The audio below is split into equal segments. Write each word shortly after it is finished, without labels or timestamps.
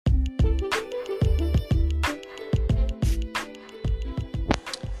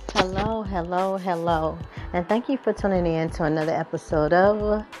Hello, hello, hello. And thank you for tuning in to another episode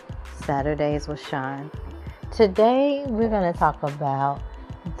of Saturdays with Sean. Today, we're going to talk about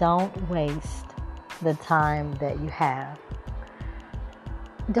don't waste the time that you have.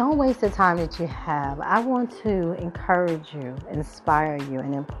 Don't waste the time that you have. I want to encourage you, inspire you,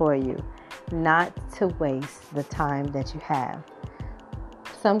 and implore you not to waste the time that you have.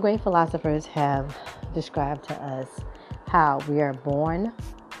 Some great philosophers have described to us how we are born.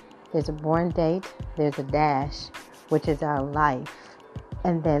 There's a born date, there's a dash, which is our life,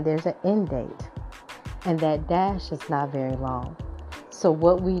 and then there's an end date. And that dash is not very long. So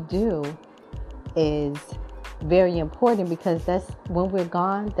what we do is very important because that's when we're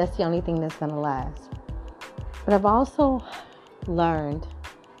gone, that's the only thing that's going to last. But I've also learned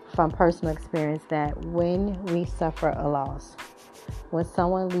from personal experience that when we suffer a loss, when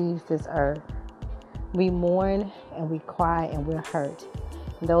someone leaves this earth, we mourn and we cry and we're hurt.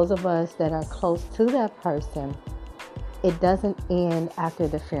 Those of us that are close to that person, it doesn't end after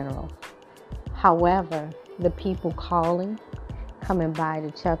the funeral. However, the people calling, coming by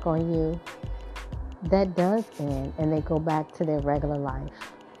to check on you, that does end and they go back to their regular life.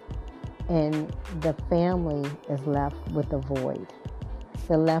 And the family is left with a void.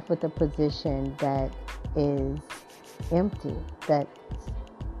 They're left with a position that is empty, that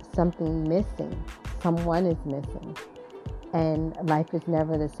something missing, someone is missing. And life is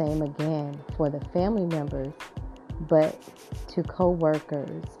never the same again for the family members, but to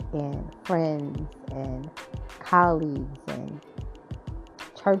co-workers and friends and colleagues and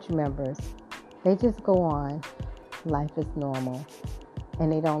church members, they just go on. Life is normal and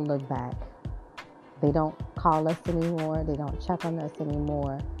they don't look back. They don't call us anymore. They don't check on us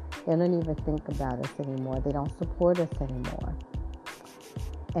anymore. They don't even think about us anymore. They don't support us anymore.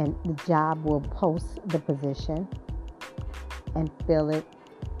 And the job will post the position and fill it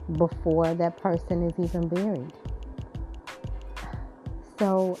before that person is even buried.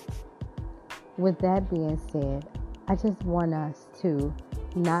 So, with that being said, I just want us to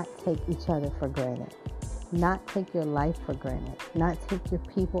not take each other for granted, not take your life for granted, not take your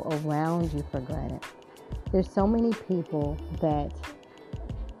people around you for granted. There's so many people that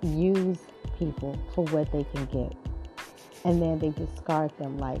use people for what they can get, and then they discard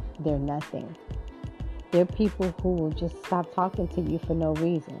them like they're nothing. There are people who will just stop talking to you for no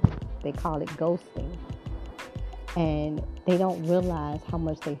reason. They call it ghosting. And they don't realize how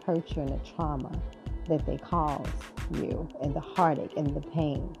much they hurt you and the trauma that they cause you and the heartache and the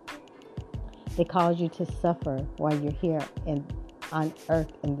pain. They cause you to suffer while you're here on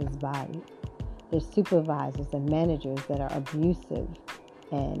earth in this body. There's supervisors and managers that are abusive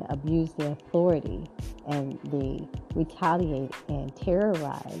and abuse their authority, and they retaliate and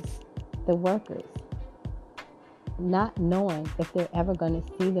terrorize the workers, not knowing if they're ever going to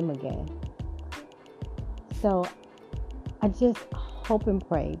see them again. So I just hope and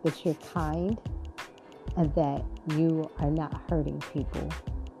pray that you're kind and that you are not hurting people,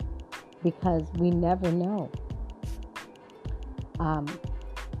 because we never know.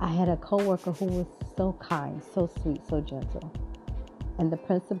 I had a coworker who was so kind, so sweet, so gentle. And the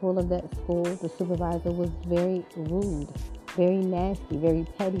principal of that school, the supervisor, was very rude, very nasty, very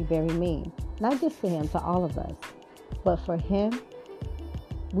petty, very mean. Not just to him, to all of us. But for him,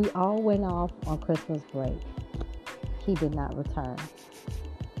 we all went off on Christmas break. He did not return.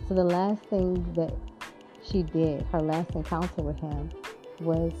 So the last thing that she did, her last encounter with him,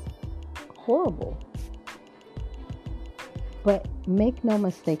 was horrible. But make no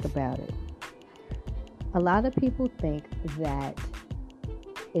mistake about it. A lot of people think that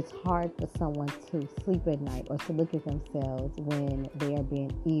it's hard for someone to sleep at night or to look at themselves when they are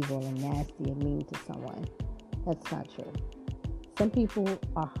being evil and nasty and mean to someone. That's not true. Some people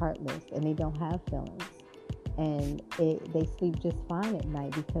are heartless and they don't have feelings, and they sleep just fine at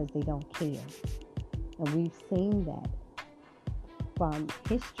night because they don't care. And we've seen that from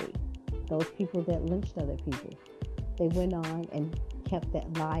history. Those people that lynched other people, they went on and kept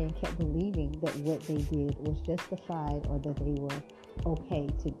that lie and kept believing that what they did was justified, or that they were okay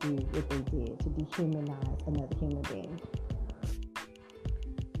to do what they did, to dehumanize another human being.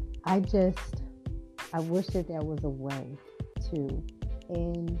 I wish that there was a way to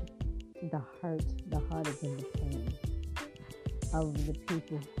end the hurt, the heartache, and the pain of the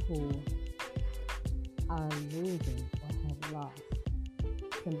people who are losing or have lost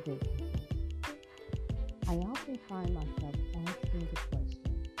some businesses. I often find myself asking the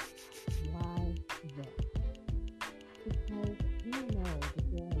question, why them? Because we know that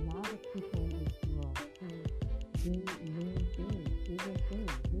there are a lot of people in this world who do mean things, evil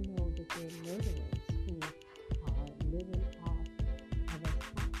things. We know that there are murderers who are living off of us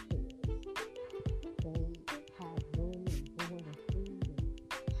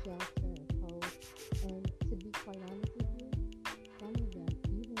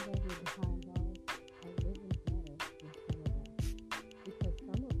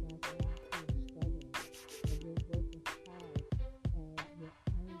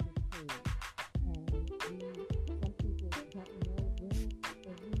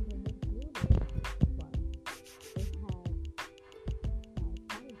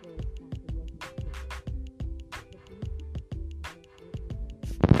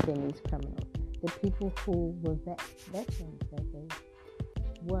than these criminals. The people who were veterans, that they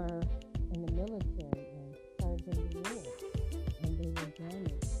were in the military and served in the war, and they were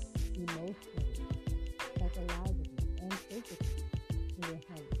damaged emotionally, psychologically, and physically. They were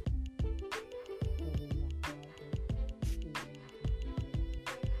hungry. So we know how they feel when they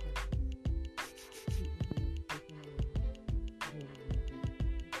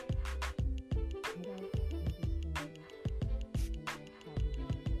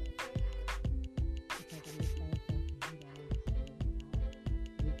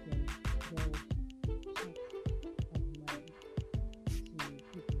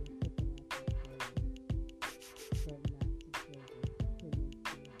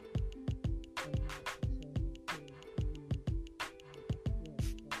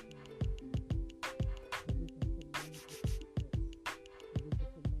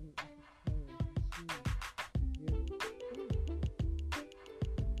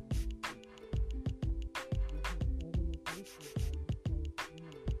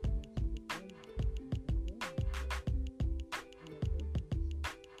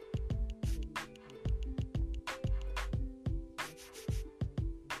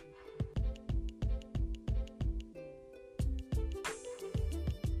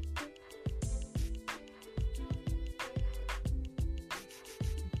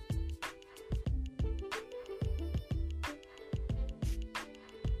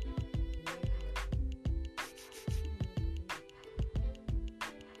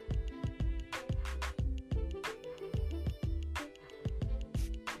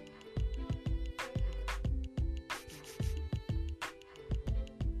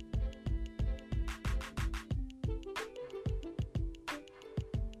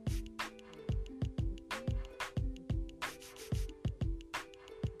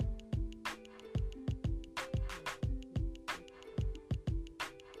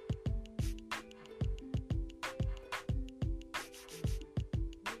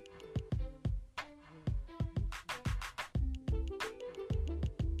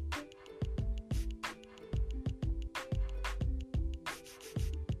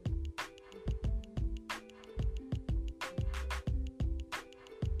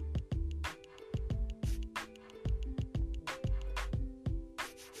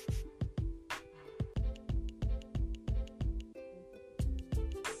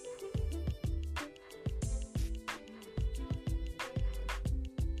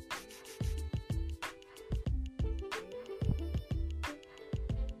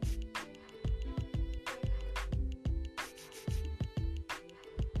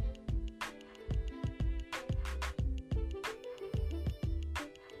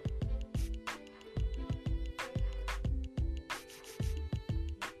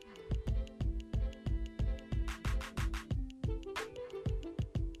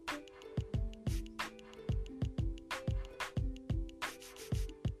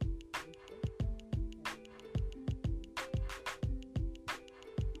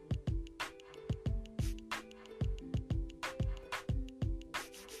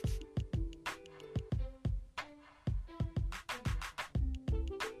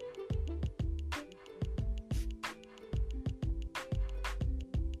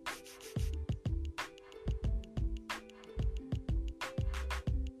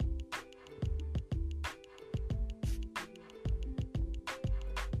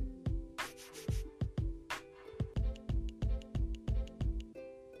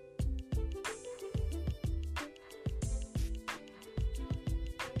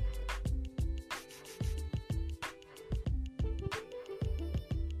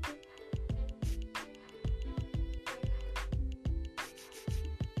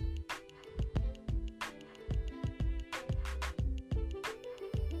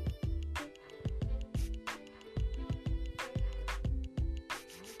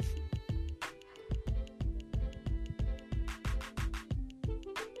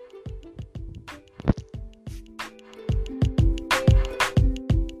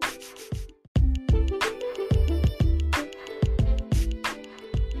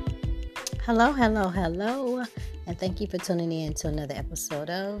Hello, hello, hello, and thank you for tuning in to another episode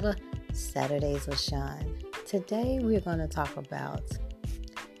of Saturdays with Sean. Today we're going to talk about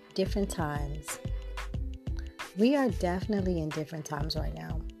different times. We are definitely in different times right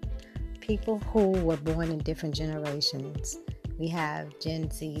now. People who were born in different generations. We have Gen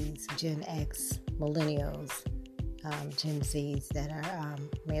Zs, Gen X, Millennials, Gen Zs that are,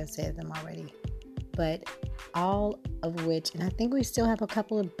 may have said them already, but all of which, and I think we still have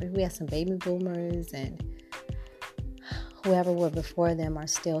we have some baby boomers and whoever were before them are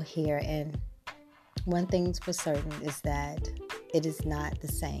still here. And one thing's for certain is that it is not the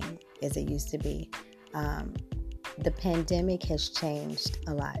same as it used to be. The pandemic has changed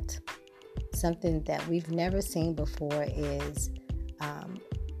a lot. Something that we've never seen before is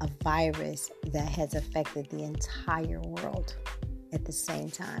a virus that has affected the entire world at the same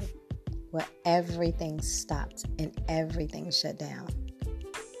time, where everything stopped and everything shut down.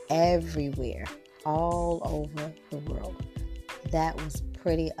 Everywhere, all over the world. That was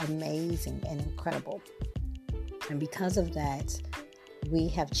pretty amazing and incredible. And because of that, we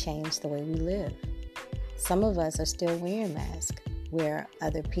have changed the way we live. Some of us are still wearing masks, where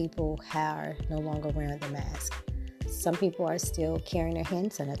other people are no longer wearing the mask. Some people are still carrying their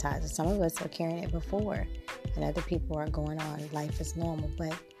hand sanitizer. Some of us are carrying it before, and other people are going on life as normal.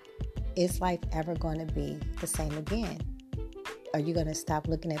 But is life ever going to be the same again? Are you going to stop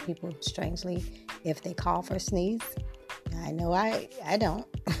looking at people strangely if they cough or sneeze? I know I don't.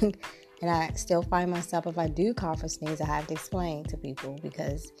 And I still find myself, if I do cough or sneeze, I have to explain to people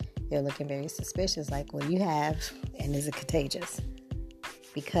because they're looking very suspicious, like, what do you have, and is it contagious?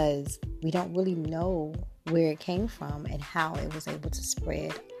 Because we don't really know where it came from and how it was able to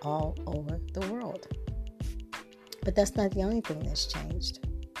spread all over the world. But that's not the only thing that's changed.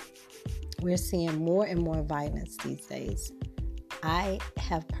 We're seeing more and more violence these days. I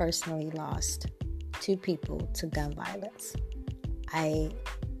have personally lost 2 people to gun violence. I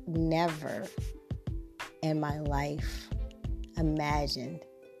never in my life imagined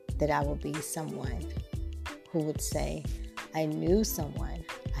that I would be someone who would say, I knew someone,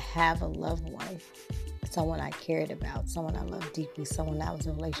 I have a loved one, someone I cared about, someone I loved deeply, someone I was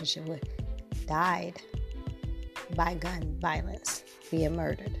in a relationship with, died by gun violence, being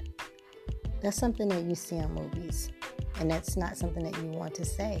murdered. That's something that you see on movies, and that's not something that you want to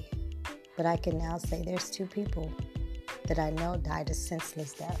say. But I can now say there's 2 people that I know died a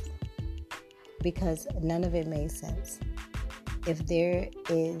senseless death because none of it made sense. If there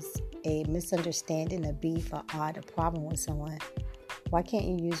is a misunderstanding, a beef, a odd, a problem with someone, why can't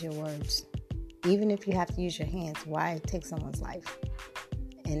you use your words? Even if you have to use your hands, why take someone's life?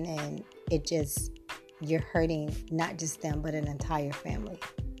 And then you're hurting not just them, but an entire family,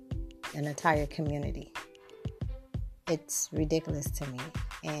 an entire community. It's ridiculous to me.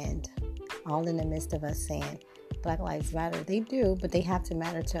 And all in the midst of us saying Black Lives Matter, they do, but they have to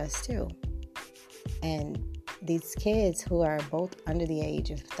matter to us too. And these kids who are both under the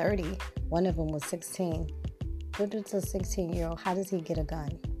age of 30, one of them was 16. What does a 16-year-old, how does he get a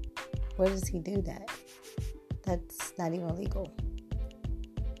gun? Where does he do that? That's not even legal.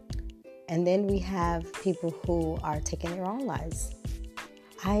 And then we have people who are taking their own lives.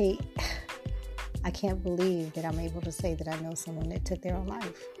 I can't believe that I'm able to say that I know someone that took their own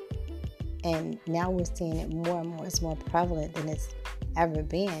life. And now we're seeing it more and more. It's more prevalent than it's ever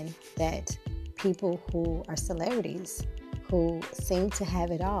been that people who are celebrities, who seem to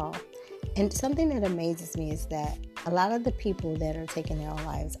have it all. And something that amazes me is that a lot of the people that are taking their own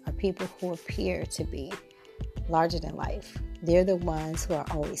lives are people who appear to be larger than life. They're the ones who are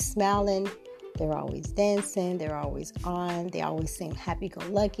always smiling, they're always dancing, they're always on, they always seem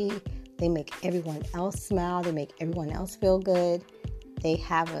happy-go-lucky, they make everyone else smile, they make everyone else feel good, they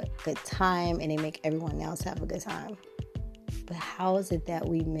have a good time, and they make everyone else have a good time. But how is it that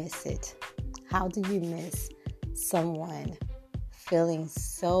we miss it? How do you miss someone feeling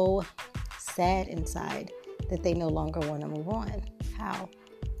so sad inside that they no longer want to move on? How?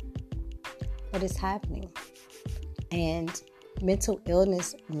 But it's happening. And mental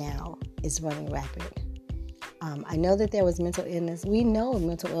illness now is running rapid. I know that there was mental illness. We know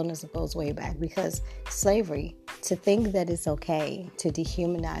mental illness goes way back because slavery, to think that it's okay to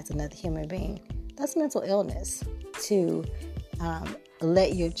dehumanize another human being, that's mental illness. To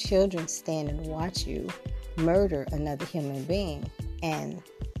let your children stand and watch you murder another human being and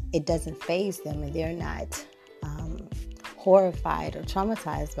it doesn't faze them and they're not horrified or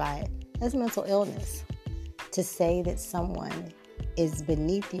traumatized by it, that's mental illness. To say that someone is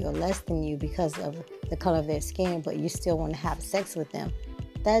beneath you or less than you because of the color of their skin, but you still want to have sex with them,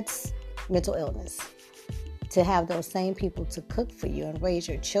 that's mental illness. To have those same people to cook for you and raise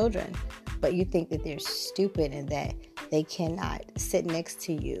your children, but you think that they're stupid and that they cannot sit next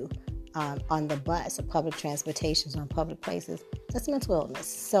to you on the bus or public transportations on public places, that's mental illness.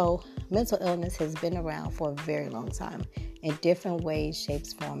 So mental illness has been around for a very long time in different ways,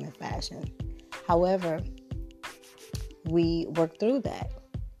 shapes, form, and fashion. However, we work through that.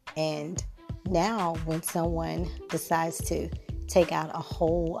 And now when someone decides to take out a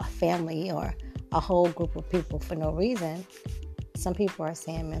whole family or a whole group of people for no reason, some people are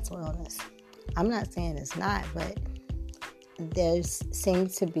saying mental illness. I'm not saying it's not, but there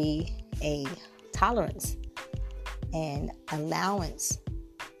seems to be a tolerance and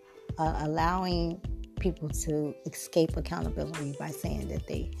allowing people to escape accountability by saying that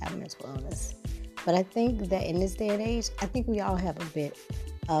they have mental illness. But I think that in this day and age, I think we all have a bit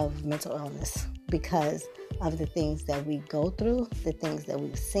of mental illness because of the things that we go through, the things that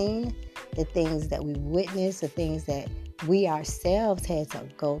we've seen, the things that we've witnessed, the things that we ourselves had to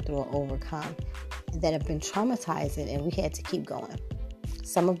go through or overcome that have been traumatizing, and we had to keep going.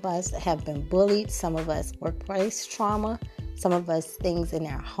 Some of us have been bullied, some of us workplace trauma, some of us things in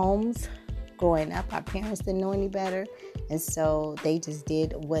our homes. Growing up, our parents didn't know any better, and so they just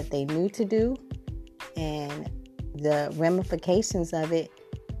did what they knew to do, and the ramifications of it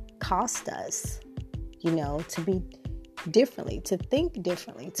cost us, to be differently, to think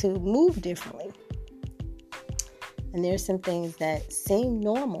differently, to move differently. And there's some things that seem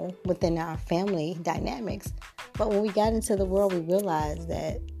normal within our family dynamics, but when we got into the world, we realized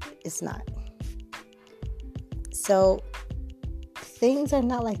that it's not. So things are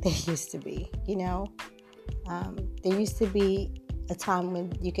not like they used to be, There used to be a time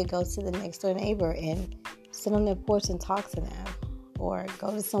when you could go to the next door neighbor and sit on their porch and talk to them, or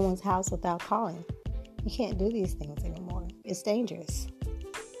go to someone's house without calling. You can't do these things anymore. It's dangerous.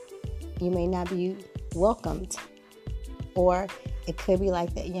 You may not be welcomed. Or it could be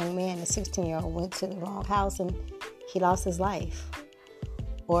like that young man, the 16-year-old, went to the wrong house and he lost his life.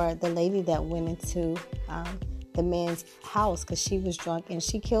 Or the lady that went into the man's house because she was drunk and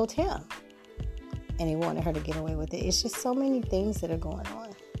she killed him. And he wanted her to get away with it. It's just so many things that are going on.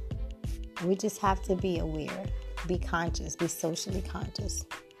 We just have to be aware, be conscious, be socially conscious.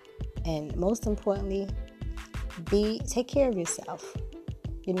 And most importantly, take care of yourself.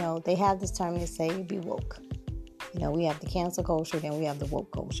 They have this term to say, be woke. We have the cancel culture, then we have the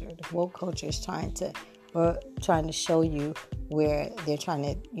woke culture. The woke culture is trying to show you where they're trying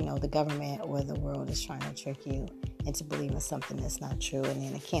to, the government or the world is trying to trick you into believing something that's not true. And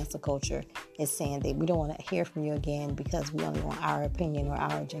then the cancel culture is saying that we don't want to hear from you again because we only want our opinion or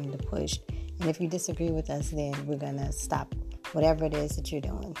our agenda pushed. And if you disagree with us, then we're going to stop whatever it is that you're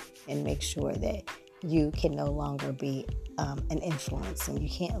doing and make sure that you can no longer be an influence and you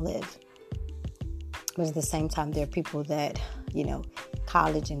can't live. But at the same time, there are people that,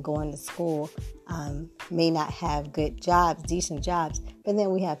 college and going to school may not have good jobs, decent jobs. But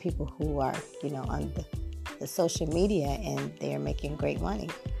then we have people who are, on the social media and they're making great money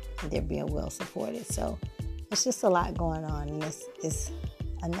and they're being well supported. So it's just a lot going on. And it's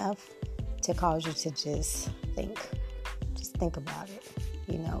enough to cause you to just think about it.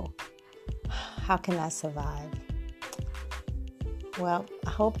 How can I survive? Well, I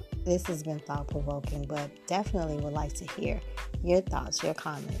hope this has been thought-provoking, but definitely would like to hear your thoughts, your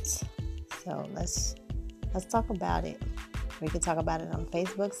comments. So let's talk about it. We can talk about it on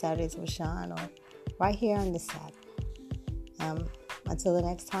Facebook, Saturdays with Sean, or right here on this app. Until the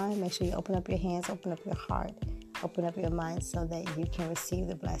next time, make sure you open up your hands, open up your heart, open up your mind so that you can receive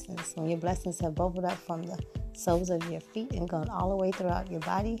the blessings. When your blessings have bubbled up from the soles of your feet and gone all the way throughout your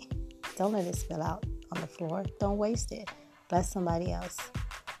body, don't let it spill out on the floor. Don't waste it. Bless somebody else.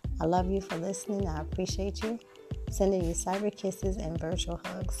 I love you for listening. I appreciate you. Sending you cyber kisses and virtual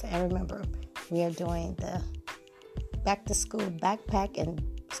hugs. And remember, we are doing the back to school backpack and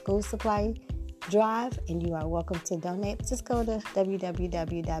school supply drive, and you are welcome to donate. Just go to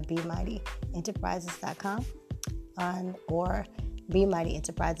www.BeMightyEnterprises.com or Be Mighty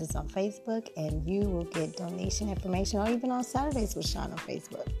Enterprises on Facebook, and you will get donation information, or even on Saturdays with Sean on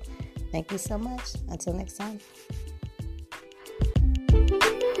Facebook. Thank you so much. Until next time.